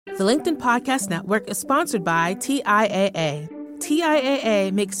The LinkedIn Podcast Network is sponsored by TIAA.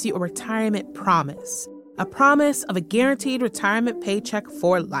 TIAA makes you a retirement promise, a promise of a guaranteed retirement paycheck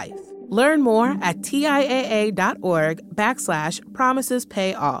for life. Learn more at TIAA.org/promises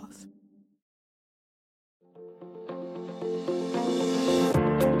pay off.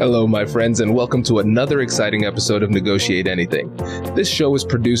 Hello, my friends, and welcome to another exciting episode of Negotiate Anything. This show is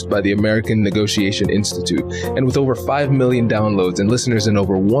produced by the American Negotiation Institute, and with over 5 million downloads and listeners in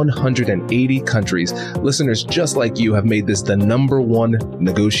over 180 countries, listeners just like you have made this the #1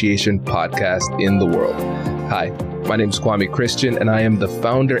 negotiation podcast in the world. Hi, my name is Kwame Christian, and I am the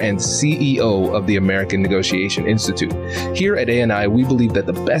founder and CEO of the American Negotiation Institute. Here at ANI, we believe that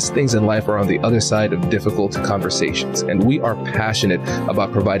the best things in life are on the other side of difficult conversations, and we are passionate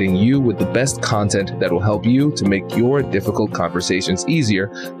about providing you with the best content that will help you to make your difficult conversations easier,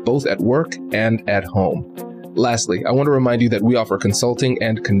 both at work and at home. Lastly, I want to remind you that we offer consulting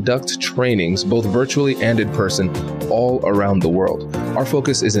and conduct trainings, both virtually and in person, all around the world. Our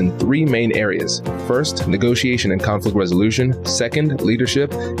focus is in 3 main areas. First, negotiation and conflict resolution. Second,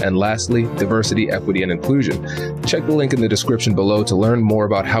 leadership. And lastly, diversity, equity, and inclusion. Check the link in the description below to learn more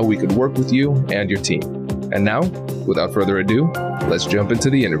about how we could work with you and your team. And now, without further ado, let's jump into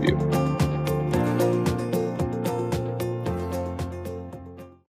the interview.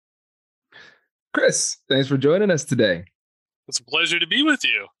 Chris, thanks for joining us today. It's a pleasure to be with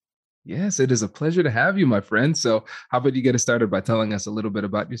you. Yes, it is a pleasure to have you, my friend. So how about you get us started by telling us a little bit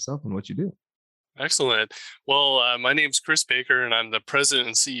about yourself and what you do? Excellent. Well, my name's Chris Baker, and I'm the president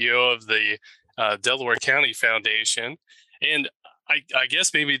and CEO of the Delaware County Foundation. And I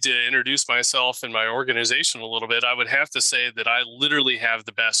guess maybe to introduce myself and my organization a little bit, I would have to say that I literally have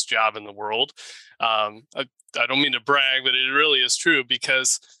the best job in the world. I don't mean to brag, but it really is true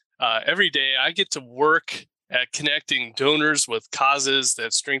because every day I get to work at connecting donors with causes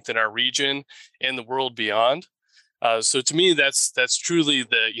that strengthen our region and the world beyond. So to me, that's truly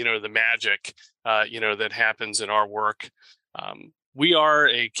the magic that happens in our work. We are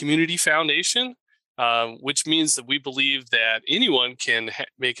a community foundation, which means that we believe that anyone can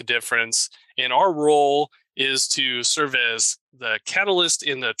make a difference, and our role is to serve as the catalyst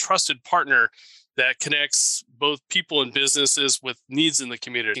and the trusted partner that connects both people and businesses with needs in the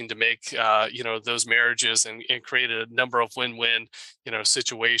community to make those marriages and create a number of win-win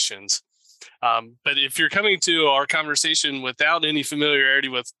situations. But if you're coming to our conversation without any familiarity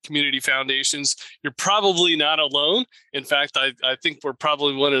with community foundations, you're probably not alone. In fact, I think we're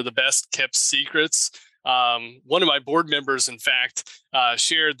probably one of the best kept secrets. One of my board members, in fact,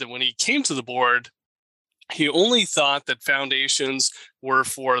 shared that when he came to the board, he only thought that foundations were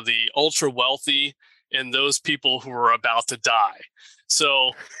for the ultra wealthy and those people who were about to die.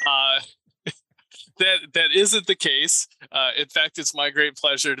 So that isn't the case. In fact, it's my great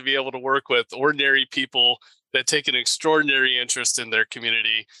pleasure to be able to work with ordinary people that take an extraordinary interest in their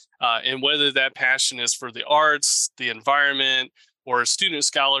community. And whether that passion is for the arts, the environment, or student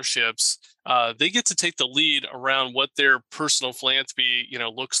scholarships, they get to take the lead around what their personal philanthropy,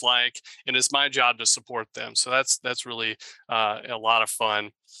 looks like, and it's my job to support them. So that's really a lot of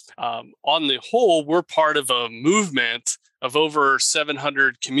fun. On the whole, we're part of a movement of over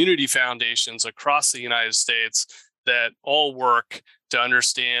 700 community foundations across the United States that all work to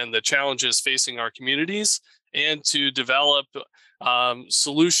understand the challenges facing our communities and to develop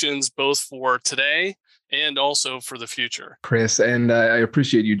solutions both for today and also for the future. Chris, and I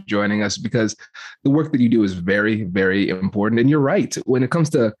appreciate you joining us because the work that you do is very, very important. And you're right. When it comes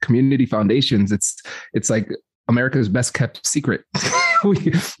to community foundations, it's like America's best kept secret.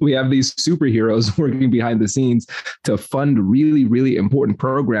 we have these superheroes working behind the scenes to fund really, really important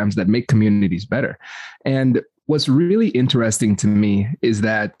programs that make communities better. And what's really interesting to me is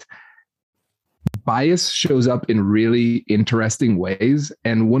that bias shows up in really interesting ways.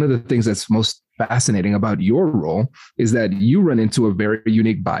 And one of the things that's most fascinating about your role is that you run into a very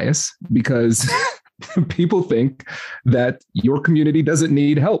unique bias because people think that your community doesn't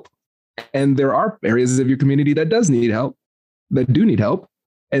need help. And there are areas of your community that do need help.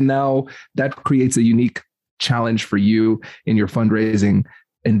 And now that creates a unique challenge for you in your fundraising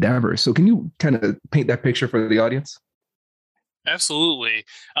endeavors. So can you kind of paint that picture for the audience? Absolutely.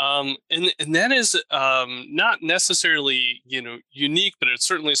 And that is not necessarily, unique, but it's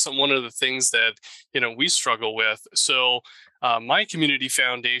certainly one of the things that, we struggle with. So my community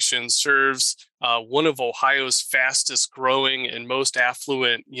foundation serves one of Ohio's fastest growing and most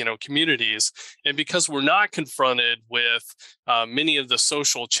affluent, communities. And because we're not confronted with many of the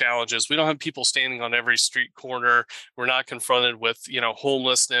social challenges, we don't have people standing on every street corner. We're not confronted with,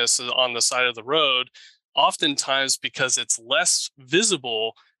 homelessness on the side of the road. Oftentimes, because it's less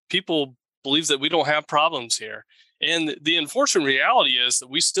visible, people believe that we don't have problems here. And the unfortunate reality is that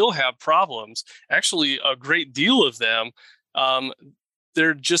we still have problems. Actually, a great deal of them,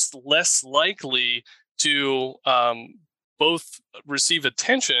 they're just less likely to both receive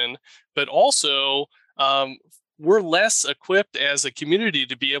attention, but also we're less equipped as a community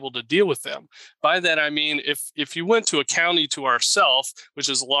to be able to deal with them. By that, I mean, if you went to a county to ourselves, which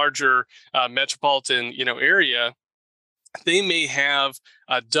is a larger metropolitan area, they may have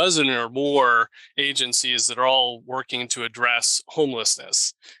a dozen or more agencies that are all working to address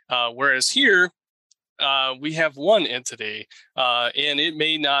homelessness. Whereas here, we have one entity, and it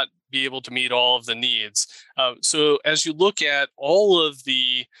may not be able to meet all of the needs. So as you look at all of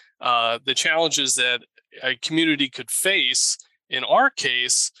the challenges that a community could face, in our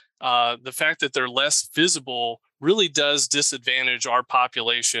case, the fact that they're less visible really does disadvantage our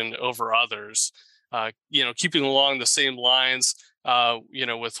population over others. Keeping along the same lines,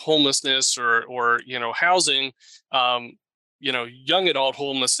 with homelessness or housing, young adult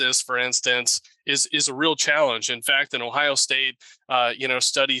homelessness, for instance, is a real challenge. In fact, an Ohio State,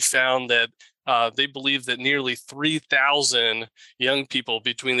 study found that they believe that nearly 3,000 young people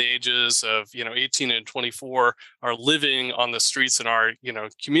between the ages of 18 and 24 are living on the streets in our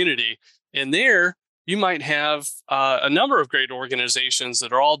community. And there, you might have a number of great organizations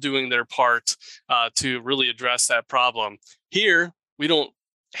that are all doing their part to really address that problem. Here, we don't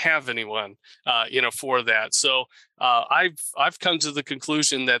have anyone, for that. So I've come to the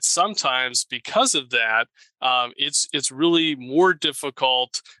conclusion that sometimes because of that, it's really more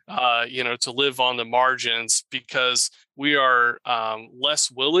difficult, to live on the margins because we are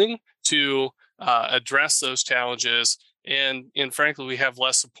less willing to address those challenges, and frankly, we have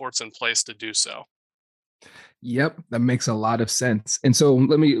less supports in place to do so. Yep, that makes a lot of sense. And so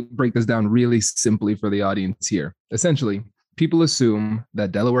let me break this down really simply for the audience here. Essentially, people assume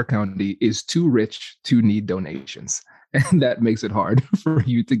that Delaware County is too rich to need donations. And that makes it hard for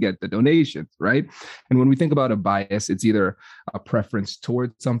you to get the donations, right? And when we think about a bias, it's either a preference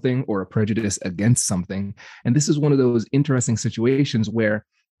towards something or a prejudice against something. And this is one of those interesting situations where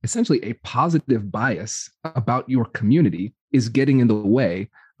essentially a positive bias about your community is getting in the way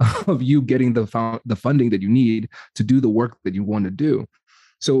of you getting the funding that you need to do the work that you want to do.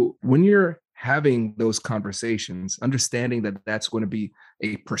 So when you're having those conversations, understanding that that's going to be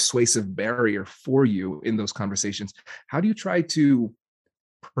a persuasive barrier for you in those conversations, how do you try to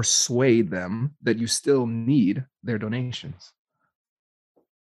persuade them that you still need their donations?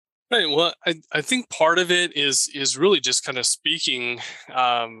 Right. Well, I think part of it is really just kind of speaking,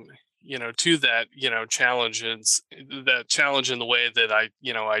 to that, challenge, and that challenge in the way that I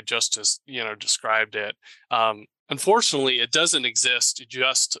just described it. Unfortunately, it doesn't exist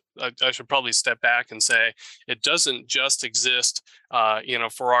just, I should probably step back and say, it doesn't just exist,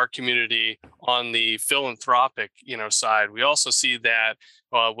 for our community on the philanthropic, side. We also see that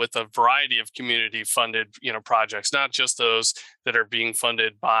with a variety of community funded, projects, not just those that are being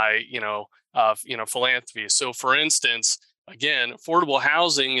funded by, philanthropy. So for instance, again, affordable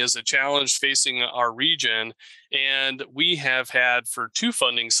housing is a challenge facing our region, and we have had for 2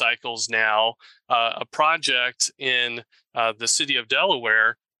 funding cycles now a project in the city of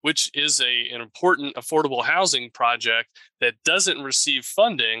Delaware, which is an important affordable housing project that doesn't receive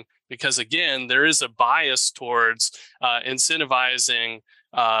funding because, again, there is a bias towards incentivizing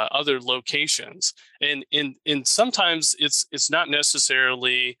other locations, and sometimes it's not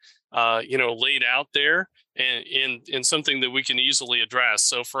necessarily laid out there in something that we can easily address.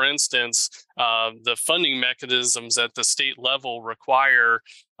 So for instance, the funding mechanisms at the state level require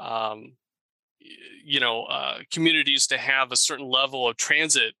communities to have a certain level of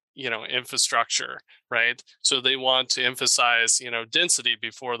transit infrastructure, right? So they want to emphasize density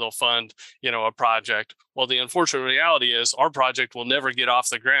before they'll fund a project. Well, the unfortunate reality is our project will never get off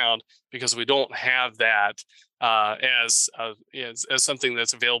the ground because we don't have that as something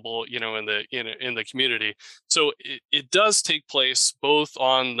that's available in the community. So it does take place both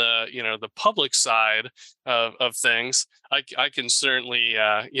on the public side of things. I can certainly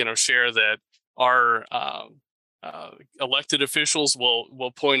share that our elected officials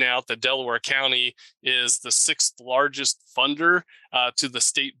will point out that Delaware County is the 6th largest funder to the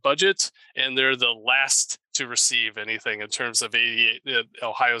state budget, and they're the last to receive anything in terms of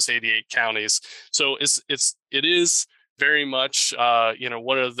Ohio's 88 counties. So it is very much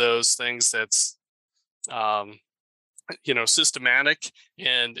one of those things that's systematic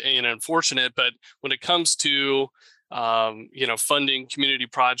and unfortunate. But when it comes to funding community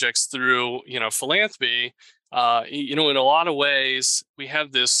projects through philanthropy, in a lot of ways we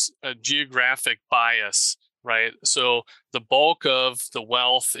have this geographic bias right? So the bulk of the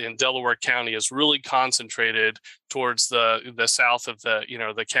wealth in Delaware County is really concentrated towards the south of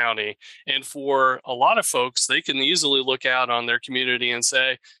the county. And for a lot of folks, they can easily look out on their community and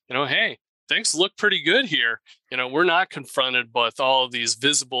say, hey, things look pretty good here. We're not confronted with all of these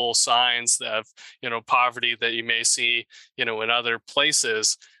visible signs of, poverty that you may see, in other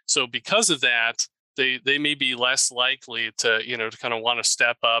places. So because of that, they may be less likely to, to kind of want to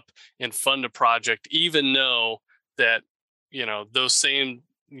step up and fund a project, even though that, those same,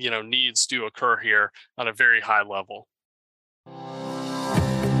 needs do occur here on a very high level.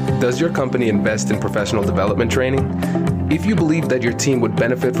 Does your company invest in professional development training? If you believe that your team would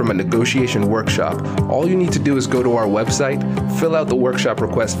benefit from a negotiation workshop, all you need to do is go to our website, fill out the workshop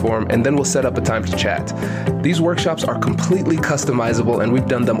request form, and then we'll set up a time to chat. These workshops are completely customizable, and we've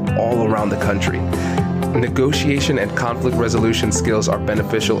done them all around the country. Negotiation and conflict resolution skills are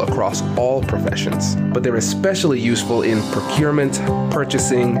beneficial across all professions, but they're especially useful in procurement,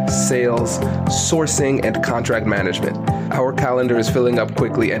 purchasing, sales, sourcing, and contract management. Our calendar is filling up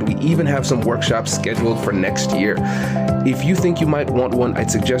quickly, and we even have some workshops scheduled for next year. If you think you might want one, I'd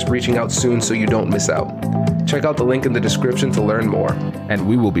suggest reaching out soon so you don't miss out. Check out the link in the description to learn more, and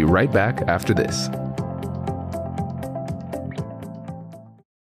we will be right back after this.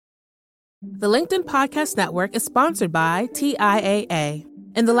 The LinkedIn Podcast Network is sponsored by TIAA.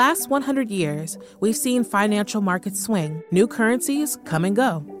 In the last 100 years, we've seen financial markets swing, new currencies come and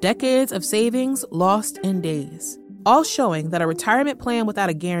go, decades of savings lost in days, all showing that a retirement plan without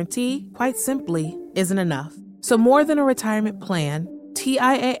a guarantee, quite simply, isn't enough. So more than a retirement plan,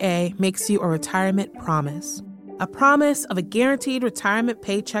 TIAA makes you a retirement promise. A promise of a guaranteed retirement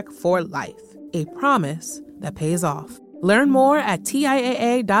paycheck for life. A promise that pays off. Learn more at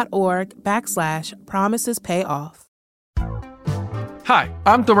TIAA.org/promisespayoff. Hi,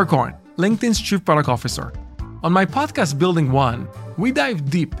 I'm Tomer Cohen, LinkedIn's Chief Product Officer. On my podcast, Building One, we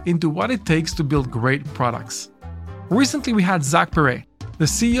dive deep into what it takes to build great products. Recently, we had Zach Perret, the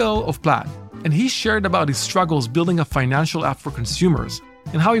CEO of Plaid, and he shared about his struggles building a financial app for consumers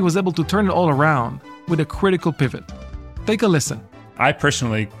and how he was able to turn it all around with a critical pivot. Take a listen. I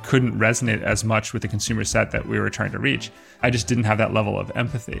personally couldn't resonate as much with the consumer set that we were trying to reach. I just didn't have that level of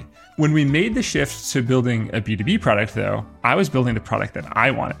empathy. When we made the shift to building a B2B product, though, I was building the product that I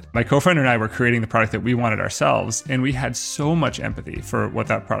wanted. My co-founder and I were creating the product that we wanted ourselves, and we had so much empathy for what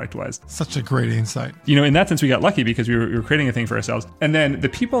that product was. Such a great insight. In that sense, we got lucky because we were creating a thing for ourselves. And then the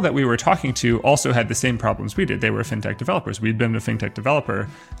people that we were talking to also had the same problems we did. They were fintech developers. We'd been a fintech developer.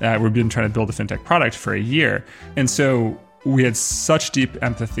 We'd been trying to build a fintech product for a year. And so we had such deep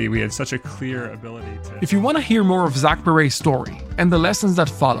empathy. We had such a clear ability to... If you want to hear more of Zach Perret's story and the lessons that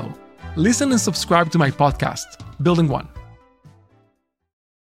follow, listen and subscribe to my podcast, Building One.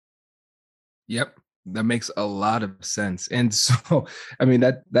 Yep, that makes a lot of sense. And so,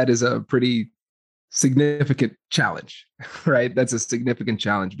 that is a pretty significant challenge, right? That's a significant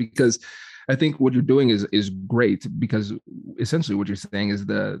challenge because I think what you're doing is great, because essentially what you're saying is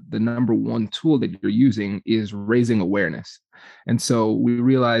the number one tool that you're using is raising awareness. And so we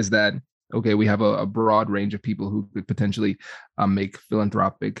realize that, okay, we have a broad range of people who could potentially make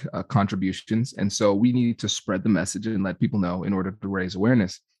philanthropic contributions. And so we need to spread the message and let people know in order to raise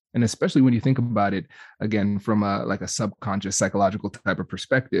awareness. And especially when you think about it, again, from a subconscious psychological type of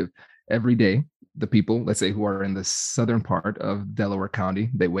perspective, every day, the people, let's say, who are in the southern part of Delaware County,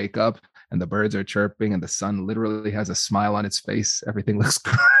 they wake up and the birds are chirping and the sun literally has a smile on its face. Everything looks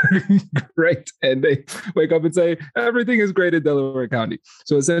great. And they wake up and say, everything is great in Delaware County.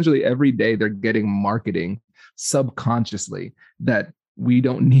 So essentially every day they're getting marketing subconsciously that we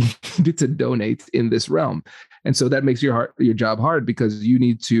don't need to donate in this realm. And so that makes your job hard because you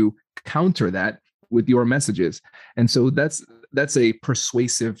need to counter that with your messages. And so that's a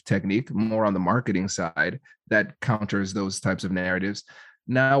persuasive technique, more on the marketing side, that counters those types of narratives.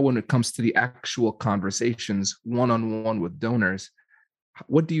 Now, when it comes to the actual conversations one-on-one with donors,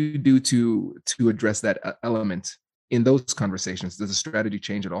 what do you do to address that element in those conversations? Does the strategy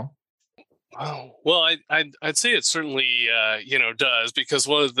change at all? Oh, well, I'd say it certainly does, because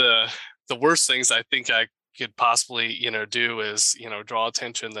one of the worst things I think I could possibly do is draw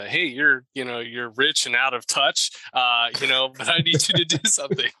attention that, hey, you're rich and out of touch, but I need you to do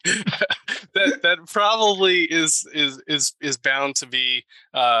something. that probably is bound to be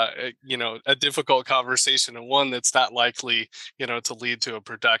a difficult conversation, and one that's not likely to lead to a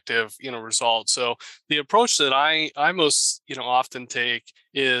productive result. So the approach that I most often take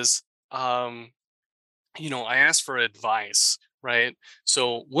is I ask for advice. Right.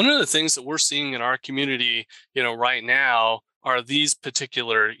 So one of the things that we're seeing in our community, right now are these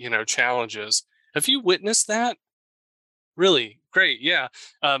particular, challenges. Have you witnessed that? Really? Great. Yeah.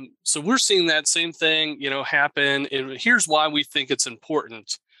 So we're seeing that same thing, happen. And here's why we think it's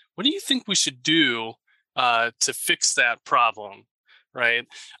important. What do you think we should do to fix that problem? Right.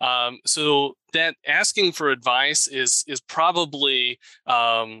 So that asking for advice is probably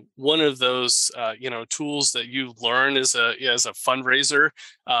one of those tools that you learn as a fundraiser.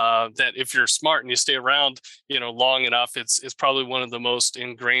 That if you're smart and you stay around long enough, it's probably one of the most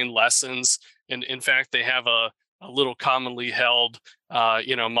ingrained lessons. And in fact, they have a little commonly held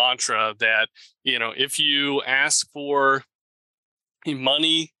mantra that if you ask for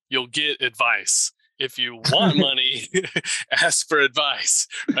money, you'll get advice. If you want money, ask for advice,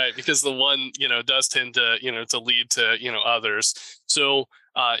 right? Because the one, does tend to, to lead to, others. So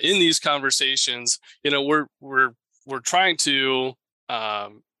in these conversations, we're trying to,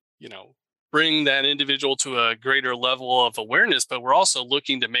 bring that individual to a greater level of awareness, but we're also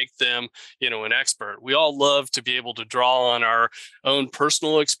looking to make them, an expert. We all love to be able to draw on our own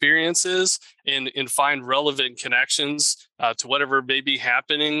personal experiences and find relevant connections to whatever may be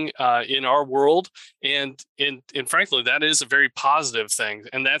happening in our world. And frankly, that is a very positive thing.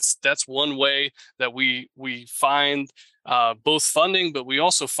 And that's one way that we find both funding, but we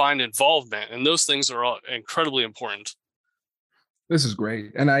also find involvement. And those things are all incredibly important. This is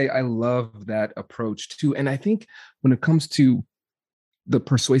great. And I love that approach too. And I think when it comes to the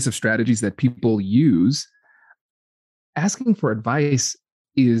persuasive strategies that people use, asking for advice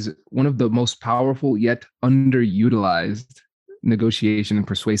is one of the most powerful yet underutilized negotiation and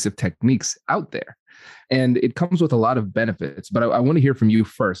persuasive techniques out there. And it comes with a lot of benefits. But I want to hear from you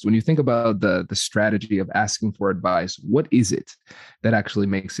first. When you think about the strategy of asking for advice, what is it that actually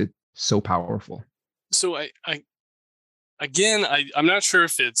makes it so powerful? So I'm not sure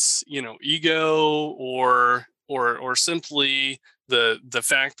if it's ego or simply the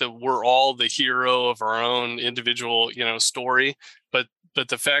fact that we're all the hero of our own individual story, but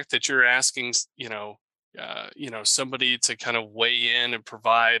the fact that you're asking somebody to kind of weigh in and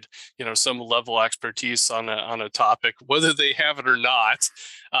provide some level of expertise on a topic, whether they have it or not,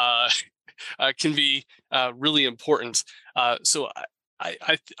 can be really important. So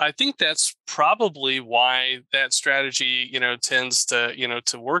I think that's probably why that strategy, tends to,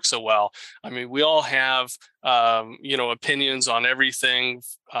 to work so well. I mean, we all have, opinions on everything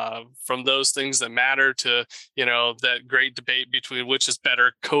from those things that matter to, that great debate between which is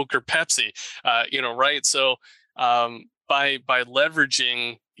better, Coke or Pepsi, right? So by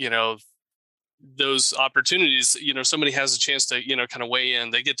leveraging, those opportunities, somebody has a chance to, kind of weigh in.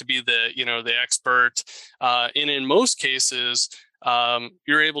 They get to be the, the expert. And in most cases,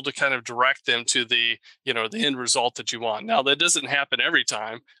 you're able to kind of direct them to the, the end result that you want. Now, that doesn't happen every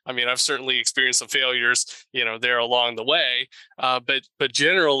time. I mean, I've certainly experienced some failures, there along the way. But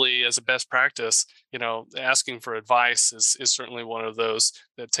generally, as a best practice, asking for advice is certainly one of those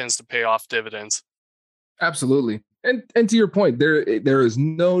that tends to pay off dividends. Absolutely. And to your point, there is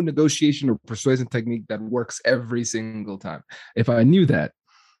no negotiation or persuasion technique that works every single time. If I knew that,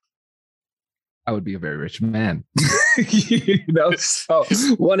 I would be a very rich man. So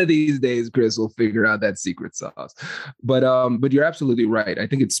one of these days, Chris will figure out that secret sauce. But you're absolutely right. I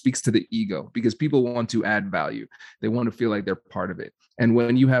think it speaks to the ego because people want to add value. They want to feel like they're part of it. And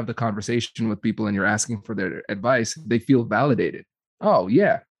when you have the conversation with people and you're asking for their advice, they feel validated. Oh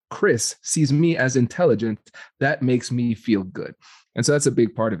yeah, Chris sees me as intelligent. That makes me feel good. And so that's a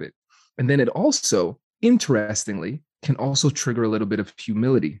big part of it. And then it also, interestingly, can also trigger a little bit of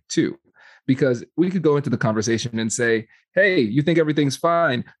humility too. Because we could go into the conversation and say, hey, you think everything's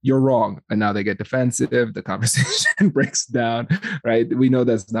fine, you're wrong. And now they get defensive, the conversation breaks down, right? We know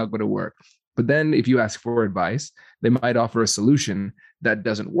that's not going to work. But then if you ask for advice, they might offer a solution that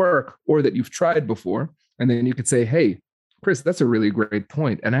doesn't work or that you've tried before. And then you could say, hey, Chris, that's a really great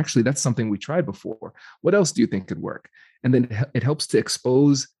point. And actually, that's something we tried before. What else do you think could work? And then it helps to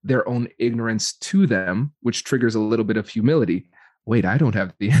expose their own ignorance to them, which triggers a little bit of humility. Wait, I don't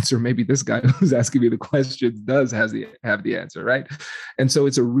have the answer. Maybe this guy who's asking me the questions does have the answer, right? And so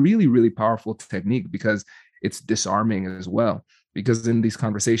it's a really, really powerful technique because it's disarming as well. Because in these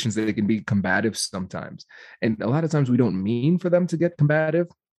conversations, they can be combative sometimes. And a lot of times we don't mean for them to get combative,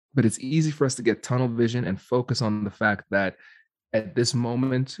 but it's easy for us to get tunnel vision and focus on the fact that at this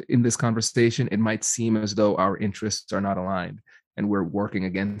moment in this conversation, it might seem as though our interests are not aligned and we're working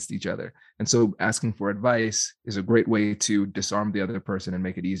against each other. And so asking for advice is a great way to disarm the other person and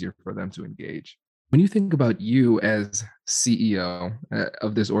make it easier for them to engage. When you think about you as CEO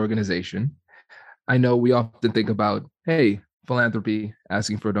of this organization, I know we often think about, hey, philanthropy,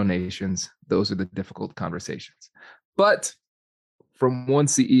 asking for donations. Those are the difficult conversations. But from one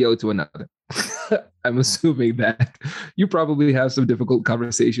CEO to another, I'm assuming that you probably have some difficult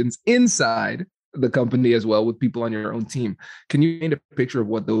conversations inside the company as well with people on your own team. Can you paint a picture of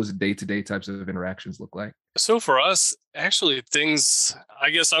what those day-to-day types of interactions look like? So for us, actually, things, I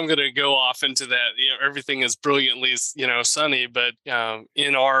guess I'm going to go off into that, everything is brilliantly, sunny, but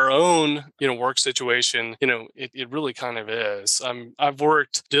in our own, work situation, it really kind of is. I've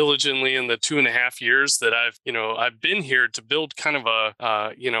worked diligently in the 2.5 years that I've been here to build kind of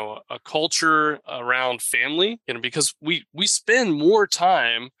a culture around family, because we spend more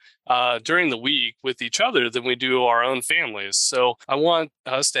time during the week with each other than we do our own families. So I want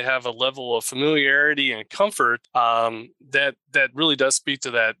us to have a level of familiarity and comfort that really does speak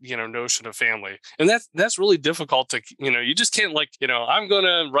to that, notion of family. And that's really difficult to, you just can't I'm going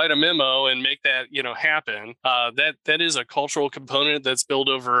to write a memo and make that, happen. That is a cultural component that's built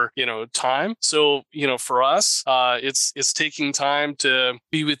over, time. So, for us, it's taking time to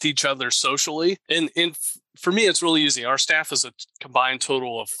be with each other socially. And for me, it's really easy. Our staff is a combined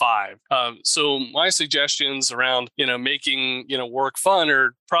total of 5. So my suggestions around, making, work fun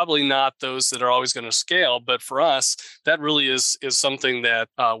are probably not those that are always going to scale. But for us, that really is something that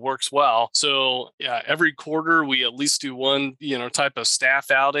works well. So every quarter, we at least do one, type of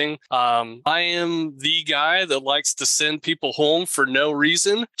staff outing. I am the guy that likes to send people home for no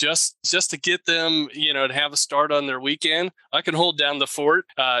reason, just to get them, to have a start on their weekend. I can hold down the fort,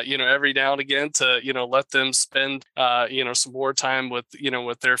 every now and again to, let them spend, some more time with,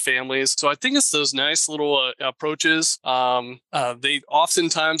 with their families. So I think it's those nice little approaches. They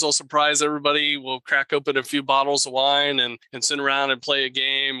oftentimes will surprise everybody. We'll crack open a few bottles of wine and sit around and play a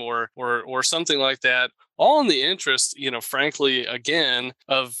game or something like that. All in the interest, frankly, again,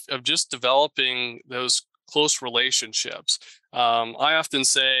 of just developing those close relationships. I often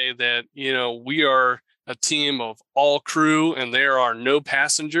say that, we are a team of all crew and there are no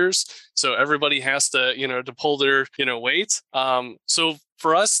passengers. So everybody has to, to pull their, weight. So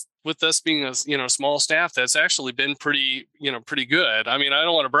for us, with us being a small staff, that's actually been pretty good. I mean, I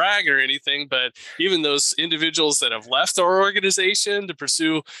don't want to brag or anything, but even those individuals that have left our organization to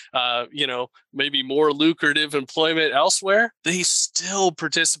pursue, maybe more lucrative employment elsewhere, they still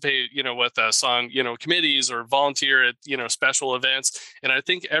participate, with us on, committees or volunteer at, special events. And I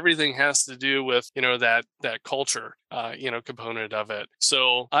think everything has to do with, that culture, component of it.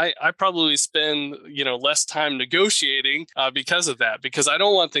 So I probably spend, less time negotiating because of that, because I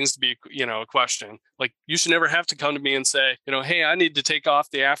don't want things to be, a question. Like, you should never have to come to me and say, hey, I need to take off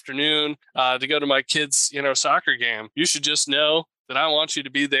the afternoon to go to my kid's, soccer game. You should just know that I want you to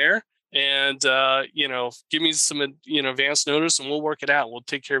be there. And, give me some, advance notice and we'll work it out. We'll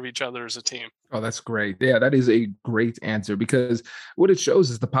take care of each other as a team. Oh, that's great. Yeah, that is a great answer, because what it shows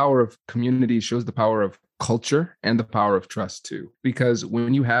is the power of community, shows the power of culture and the power of trust too. Because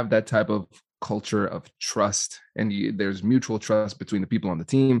when you have that type of culture of trust and there's mutual trust between the people on the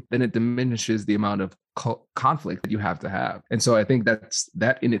team, then it diminishes the amount of conflict that you have to have. And so I think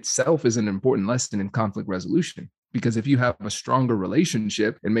that in itself is an important lesson in conflict resolution. Because if you have a stronger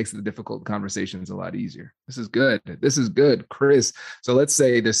relationship, it makes the difficult conversations a lot easier. This is good, Chris. So let's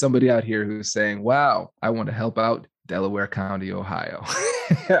say there's somebody out here who's saying, wow, I want to help out Delaware County, Ohio.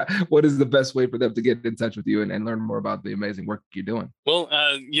 What is the best way for them to get in touch with you and learn more about the amazing work you're doing? Well,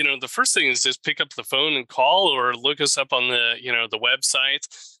 the first thing is just pick up the phone and call or look us up on the, the website.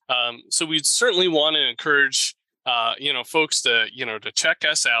 So we certainly want to encourage, folks to, to check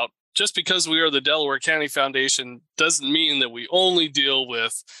us out. Just because we are the Delaware County Foundation doesn't mean that we only deal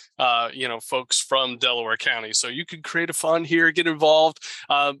with, folks from Delaware County. So you could create a fund here, get involved.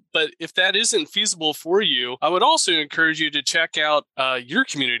 But if that isn't feasible for you, I would also encourage you to check out your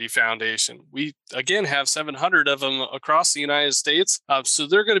community foundation. We, again, have 700 of them across the United States. So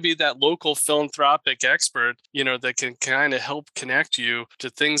they're going to be that local philanthropic expert, that can kind of help connect you to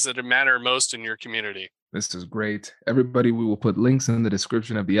things that matter most in your community. This is great. Everybody, we will put links in the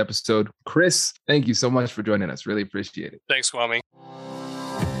description of the episode. Chris, thank you so much for joining us. Really appreciate it. Thanks, Kwame.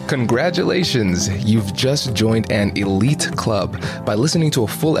 Congratulations! You've just joined an elite club. By listening to a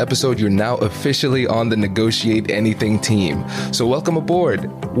full episode, you're now officially on the Negotiate Anything team. So welcome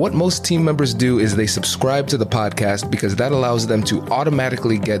aboard. What most team members do is they subscribe to the podcast because that allows them to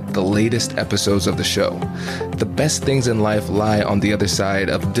automatically get the latest episodes of the show. The best things in life lie on the other side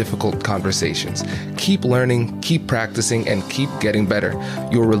of difficult conversations. Keep learning, keep practicing, and keep getting better.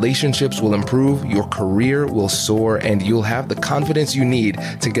 Your relationships will improve, your career will soar, and you'll have the confidence you need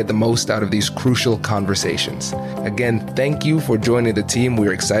to get the most out of these crucial conversations. Again, thank you for joining the team.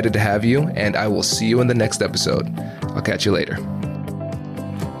 We're excited to have you, and I will see you in the next episode. I'll catch you later.